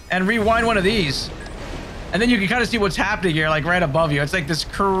and rewind one of these. And then you can kind of see what's happening here, like right above you. It's like this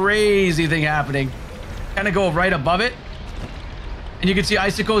crazy thing happening. Kind of go right above it. And you can see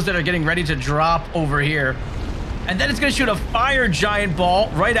icicles that are getting ready to drop over here. And then it's going to shoot a fire giant ball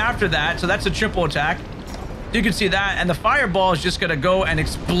right after that. So that's a triple attack. You can see that. And the fireball is just going to go and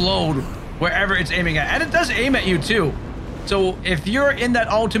explode wherever it's aiming at. And it does aim at you too. So if you're in that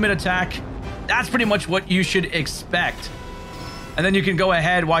ultimate attack, that's pretty much what you should expect. And then you can go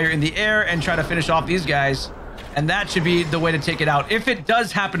ahead while you're in the air and try to finish off these guys. And that should be the way to take it out, if it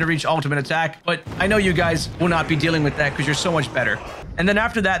does happen to reach ultimate attack. But I know you guys will not be dealing with that because you're so much better. And then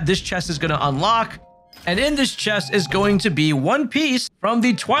after that, this chest is going to unlock. And in this chest is going to be one piece from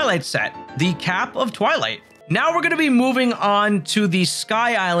the Twilight set, the Cap of Twilight. Now we're going to be moving on to the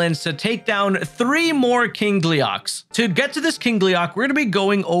Sky Islands to take down 3 more King Gleeoks. To get to this King Gleeok, we're going to be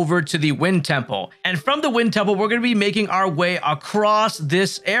going over to the Wind Temple. And from the Wind Temple, we're going to be making our way across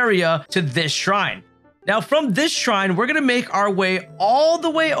this area to this shrine. Now from this shrine, we're going to make our way all the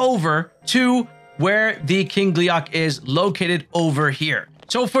way over to where the King Gleeok is located over here.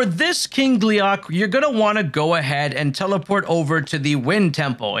 So for this King Gleeok, you're going to want to go ahead and teleport over to the Wind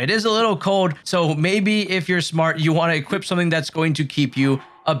Temple. It is a little cold, so maybe if you're smart, you want to equip something that's going to keep you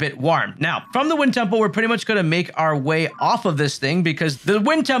a bit warm. Now, from the Wind Temple, we're pretty much going to make our way off of this thing because the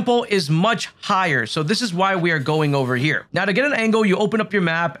Wind Temple is much higher. So this is why we are going over here. Now, to get an angle, you open up your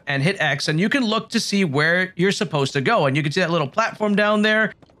map and hit X, and you can look to see where you're supposed to go. And you can see that little platform down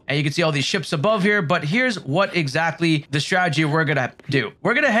there. And you can see all these ships above here, but here's what exactly the strategy we're going to do.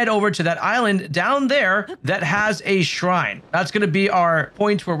 We're going to head over to that island down there that has a shrine. That's going to be our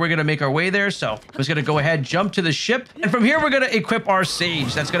point where we're going to make our way there. So I'm just going to go ahead, jump to the ship. And from here, we're going to equip our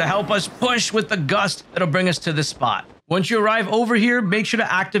sage. That's going to help us push with the gust that'll bring us to this spot. Once you arrive over here, make sure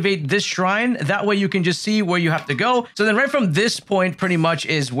to activate this shrine. That way you can just see where you have to go. So then right from this point pretty much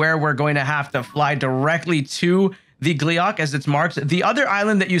is where we're going to have to fly directly to the Gleeok as it's marked. The other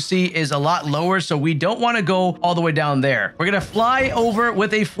island that you see is a lot lower, so we don't want to go all the way down there. We're going to fly over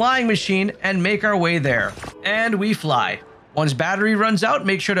with a flying machine and make our way there. And we fly. Once battery runs out,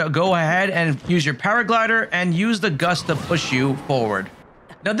 make sure to go ahead and use your paraglider and use the gust to push you forward.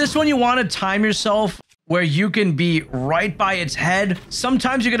 Now this one, you want to time yourself where you can be right by its head.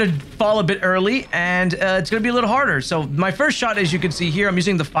 Sometimes you're going to fall a bit early and it's going to be a little harder. So my first shot, as you can see here, I'm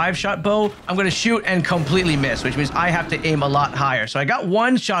using the 5-shot bow. I'm going to shoot and completely miss, which means I have to aim a lot higher. So I got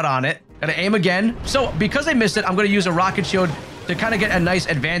 1 shot on it. Got to aim again. So because I missed it, I'm going to use a rocket shield to kind of get a nice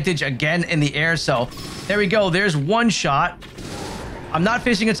advantage again in the air. So there we go. There's 1 shot. I'm not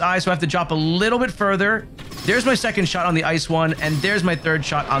facing its eyes, so I have to drop a little bit further. There's my 2nd shot on the ice one, and there's my 3rd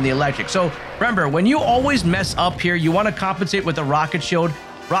shot on the electric. So remember, when you always mess up here, you want to compensate with a rocket shield.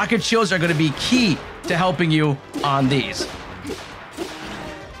 Rocket shields are going to be key to helping you on these.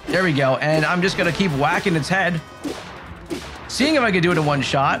 There we go. And I'm just going to keep whacking its head, seeing if I can do it in 1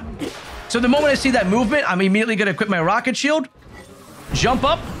 shot. So the moment I see that movement, I'm immediately going to equip my rocket shield, jump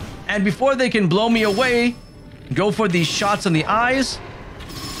up, and before they can blow me away, go for these shots on the eyes.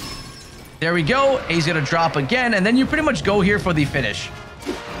 There we go. A's gonna drop again, and then you pretty much go here for the finish.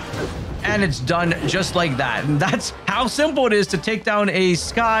 And it's done just like that. And that's how simple it is to take down a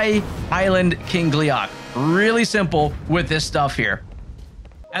Sky Island King Gleeok. Really simple with this stuff here.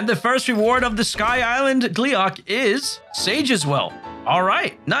 And the first reward of the Sky Island Gleeok is Sage as well. All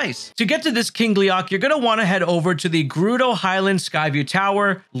right, nice. To get to this King Gleeok, you're going to want to head over to the Gibdoe Highland Skyview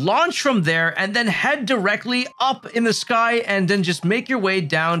Tower, launch from there, and then head directly up in the sky, and then just make your way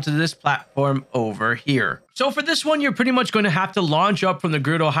down to this platform over here. So for this one, you're pretty much going to have to launch up from the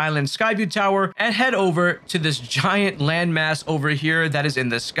Gibdoe Highland Skyview Tower and head over to this giant landmass over here that is in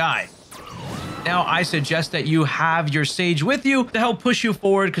the sky. Now, I suggest that you have your sage with you to help push you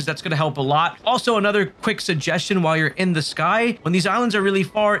forward because that's going to help a lot. Also, another quick suggestion while you're in the sky, when these islands are really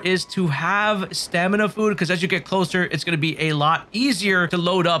far, is to have stamina food because as you get closer, it's going to be a lot easier to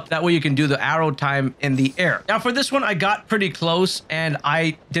load up. That way you can do the arrow time in the air. Now, for this one, I got pretty close and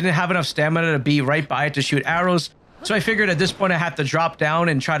I didn't have enough stamina to be right by it to shoot arrows. So I figured at this point I had to drop down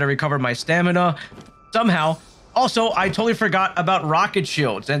and try to recover my stamina somehow. Also, I totally forgot about rocket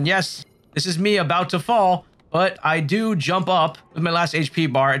shields. And yes, this is me about to fall, but I do jump up with my last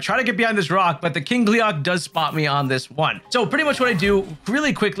HP bar. I try to get behind this rock, but the King Gleeok does spot me on this one. So pretty much what I do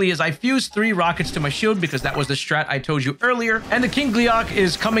really quickly is I fuse 3 rockets to my shield because that was the strat I told you earlier. And the King Gleeok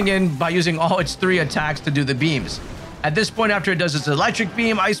is coming in by using all its 3 attacks to do the beams. At this point, after it does its electric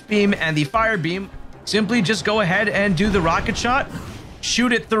beam, ice beam, and the fire beam, simply just go ahead and do the rocket shot,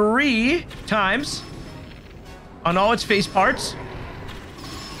 shoot it 3 times on all its face parts.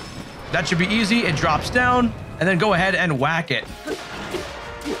 That should be easy. It drops down, and then go ahead and whack it.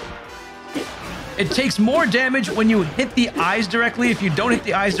 It takes more damage when you hit the eyes directly. If you don't hit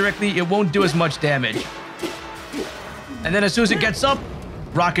the eyes directly, it won't do as much damage. And then as soon as it gets up,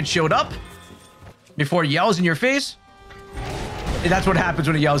 rocket shield up before it yells in your face. That's what happens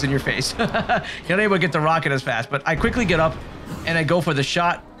when it yells in your face. You're not able to get the rocket as fast, but I quickly get up and I go for the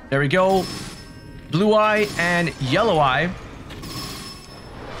shot. There we go. Blue eye and yellow eye.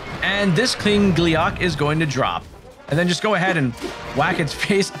 And this King Gleeok is going to drop. And then just go ahead and whack its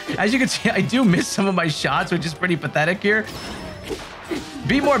face. As you can see, I do miss some of my shots, which is pretty pathetic here.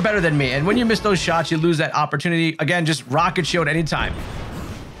 Be more better than me. And when you miss those shots, you lose that opportunity. Again, just rocket shield anytime.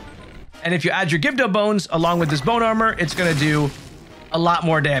 And if you add your Gibdoe bones along with this bone armor, it's going to do a lot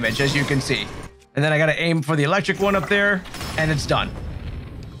more damage, as you can see. And then I got to aim for the electric one up there, and it's done.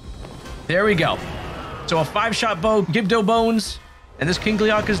 There we go. So a 5-shot bow, Gibdoe bones, and this King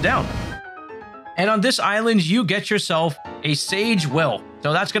Gleeok is down. And on this island, you get yourself a Sage Will.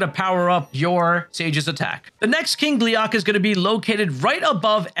 So that's going to power up your Sage's attack. The next King Gleeok is going to be located right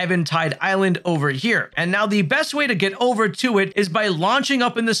above Eventide Island over here. And now the best way to get over to it is by launching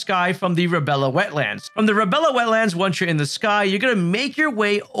up in the sky from the Rebella Wetlands. From the Rebella Wetlands, once you're in the sky, you're going to make your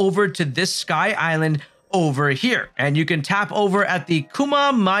way over to this sky island over here, and you can tap over at the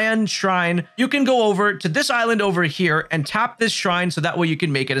Kuma Mayan Shrine. You can go over to this island over here and tap this shrine so that way you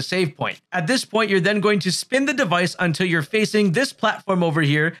can make it a save point. At this point, you're then going to spin the device until you're facing this platform over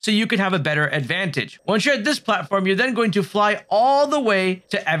here so you can have a better advantage. Once you're at this platform, you're then going to fly all the way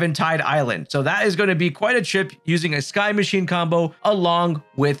to Eventide Island. So that is going to be quite a trip using a Sky Machine combo along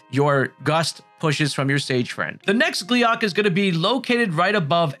with your Gust pushes from your Sage friend. The next Gleeok is going to be located right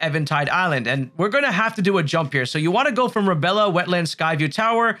above Eventide Island, and we're going to have to do a jump here. So you want to go from Rebella Wetland Skyview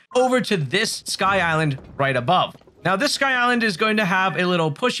Tower over to this Sky Island right above. Now, this Sky Island is going to have a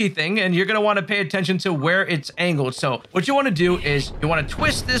little pushy thing, and you're going to want to pay attention to where it's angled. So what you want to do is you want to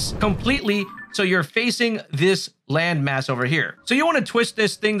twist this completely so you're facing this landmass over here. So you want to twist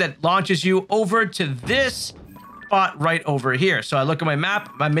this thing that launches you over to this spot right over here. So I look at my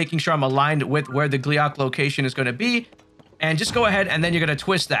map, I'm making sure I'm aligned with where the Gleeok location is going to be, and just go ahead and then you're going to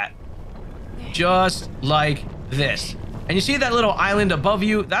twist that just like this. And you see that little island above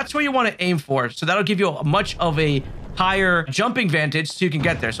you? That's where you want to aim for. So that'll give you much of a higher jumping vantage so you can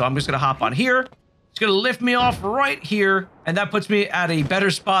get there. So I'm just going to hop on here. It's going to lift me off right here, and that puts me at a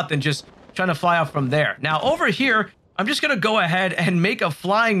better spot than just trying to fly off from there. Now over here, I'm just going to go ahead and make a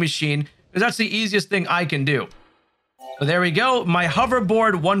flying machine because that's the easiest thing I can do. So there we go, my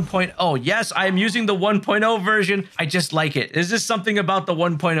hoverboard 1.0. Yes, I am using the 1.0 version. I just like it. Is this something about the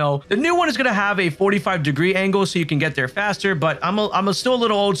 1.0? The new one is going to have a 45-degree angle so you can get there faster, but I'm still a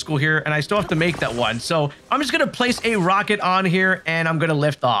little old school here, and I still have to make that one. So I'm just going to place a rocket on here, and I'm going to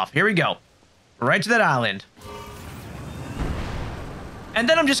lift off. Here we go. Right to that island. And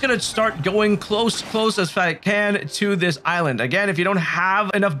then I'm just going to start going close as I can to this island. Again, if you don't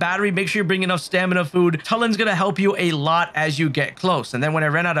have enough battery, make sure you bring enough stamina food. Talon's going to help you a lot as you get close. And then when I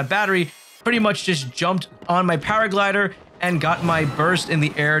ran out of battery, pretty much just jumped on my paraglider and got my burst in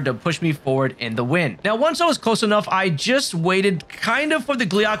the air to push me forward in the wind. Now, once I was close enough, I just waited kind of for the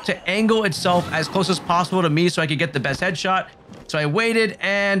Gleeok to angle itself as close as possible to me so I could get the best headshot. So I waited,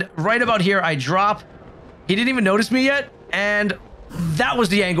 and right about here, I drop. He didn't even notice me yet, and that was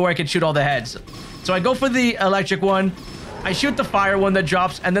the angle where I could shoot all the heads. So I go for the electric one, I shoot the fire one that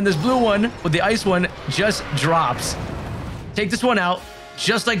drops, and then this blue one with the ice one just drops. Take this one out,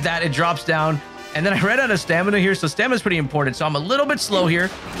 just like that, it drops down. And then I ran out of stamina here, so stamina is pretty important. So I'm a little bit slow here,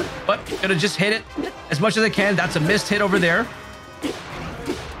 but gonna just hit it as much as I can. That's a missed hit over there.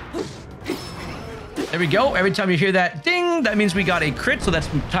 There we go. Every time you hear that ding, that means we got a crit, so that's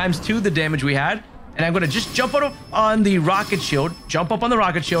 ×2 the damage we had. And I'm going to just jump up on the rocket shield,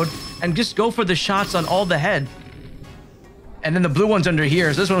 and just go for the shots on all the head. And then the blue one's under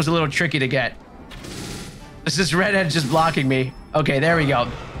here, so this one was a little tricky to get. This redhead just blocking me. Okay, there we go.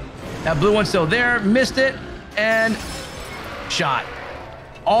 That blue one's still there, missed it, and shot.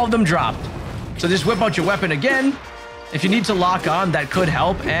 All of them dropped. So just whip out your weapon again. If you need to lock on, that could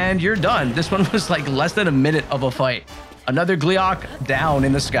help, and you're done. This one was like less than a minute of a fight. Another Gleeok down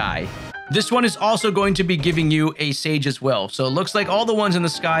in the sky. This one is also going to be giving you a Sage as well. So it looks like all the ones in the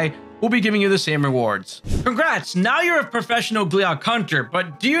sky will be giving you the same rewards. Congrats, now you're a professional Gleeok hunter,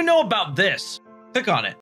 but do you know about this? Click on it.